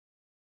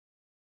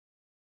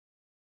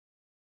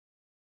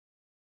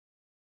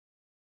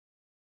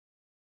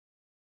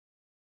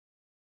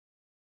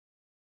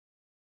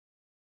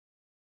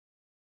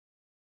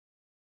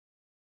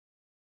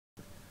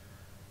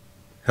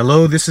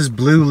Hello, this is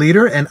Blue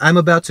Leader, and I'm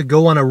about to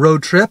go on a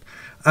road trip.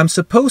 I'm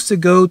supposed to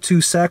go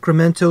to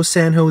Sacramento,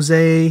 San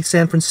Jose,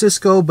 San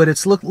Francisco, but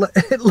it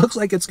looks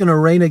like it's going to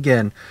rain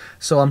again.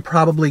 So I'm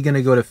probably going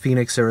to go to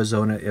Phoenix,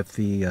 Arizona if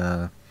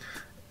the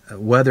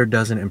weather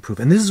doesn't improve.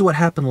 And this is what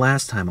happened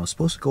last time. I was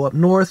supposed to go up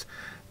north.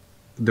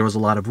 There was a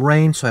lot of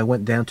rain, so I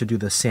went down to do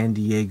the San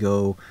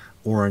Diego,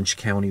 Orange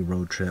County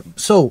road trip.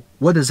 So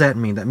what does that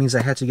mean? That means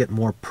I had to get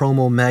more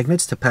promo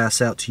magnets to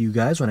pass out to you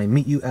guys when I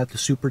meet you at the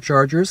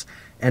superchargers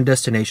and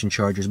destination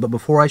chargers. But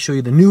before I show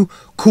you the new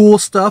cool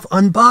stuff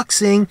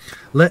unboxing,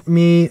 let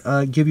me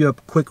give you a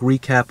quick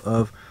recap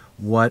of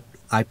what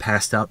I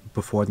passed out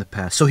before in the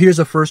past. So here's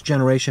a first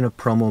generation of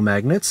promo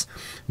magnets,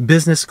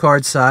 business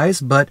card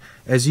size, but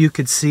as you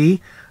could see,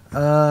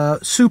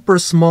 super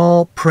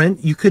small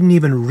print. You couldn't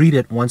even read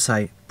it once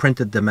I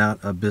printed them out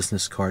a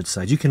business card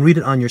size. You can read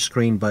it on your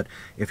screen, but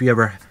if you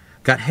ever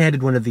got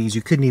handed one of these,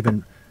 you couldn't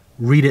even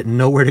read it and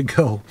know where to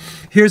go.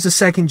 Here's the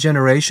second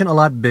generation, a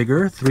lot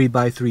bigger,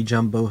 3x3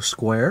 jumbo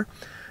square.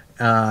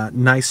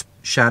 Nice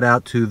shout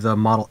out to the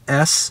Model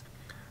S,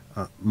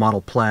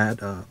 Model Plaid,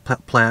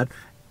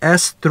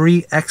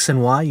 S3X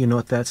and Y, you know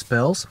what that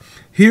spells.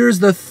 Here's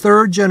the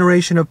third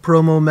generation of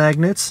promo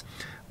magnets.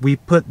 We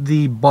put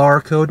the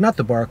barcode, not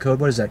the barcode,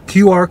 what is that?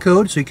 QR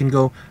code, so you can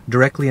go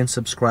directly and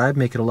subscribe,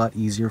 make it a lot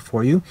easier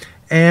for you.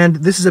 And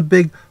this is a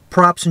big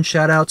props and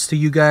shout outs to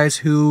you guys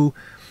who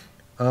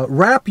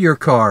wrap your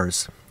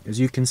cars. As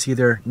you can see,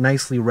 they're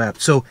nicely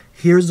wrapped. So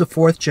here's the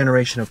fourth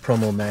generation of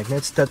promo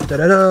magnets.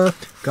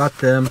 Got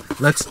them.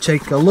 Let's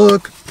take a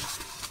look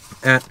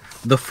at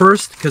the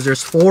first, because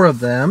there's 4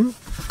 of them.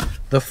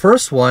 The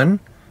first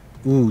one,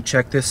 ooh,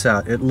 check this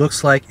out. It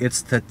looks like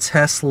it's the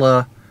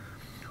Tesla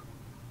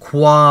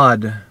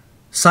quad,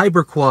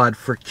 cyber quad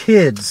for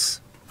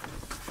kids.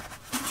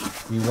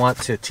 You want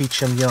to teach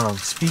them young.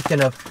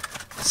 Speaking of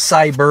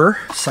cyber,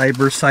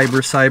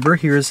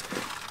 here's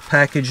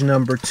package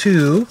number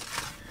 2.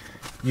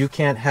 You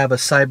can't have a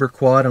cyber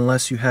quad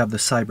unless you have the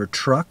cyber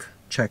truck.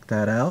 Check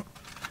that out.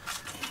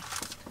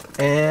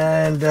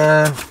 And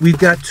we've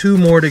got 2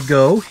 more to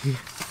go.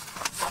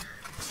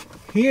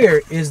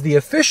 Here is the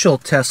official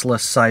Tesla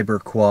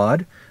cyber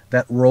quad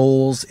that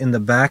rolls in the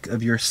back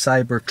of your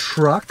cyber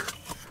truck.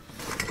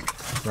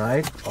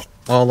 Right,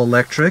 all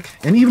electric.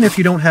 And even if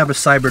you don't have a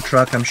cyber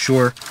truck, I'm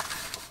sure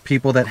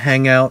people that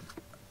hang out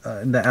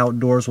in the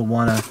outdoors will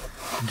want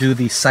to do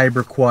the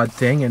cyber quad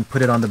thing and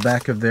put it on the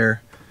back of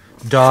their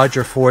Dodge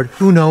or Ford,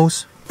 who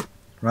knows,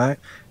 right?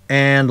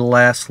 And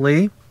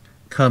lastly,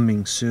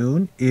 coming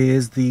soon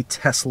is the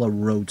Tesla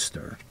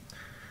Roadster.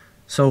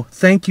 So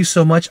thank you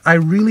so much. I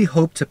really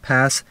hope to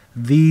pass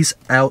these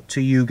out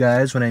to you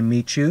guys when I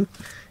meet you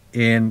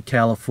in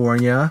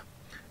California,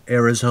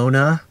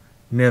 Arizona,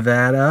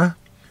 Nevada,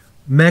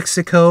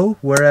 Mexico,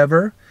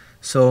 wherever.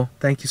 So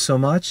thank you so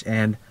much,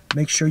 and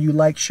make sure you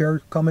like, share,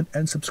 comment,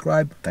 and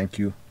subscribe. Thank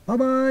you.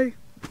 Bye-bye.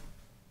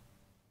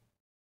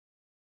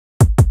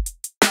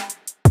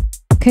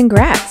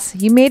 Congrats!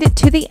 You made it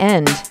to the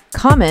end.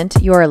 Comment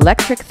your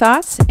electric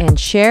thoughts and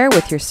share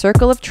with your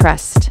circle of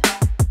trust.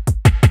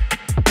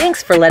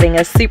 Thanks for letting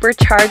us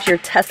supercharge your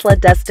Tesla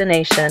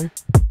destination.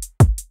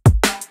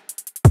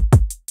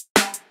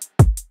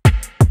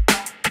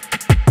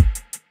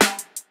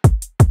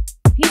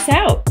 Peace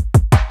out.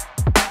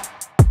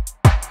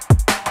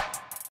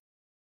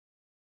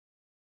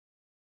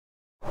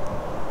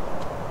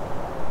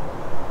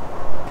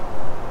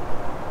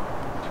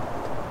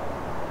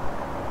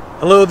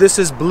 Hello, this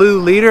is Blue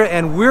Leader,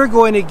 and we're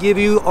going to give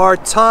you our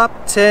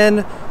top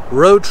 10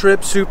 road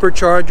trip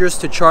superchargers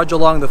to charge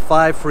along the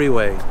 5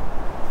 freeway.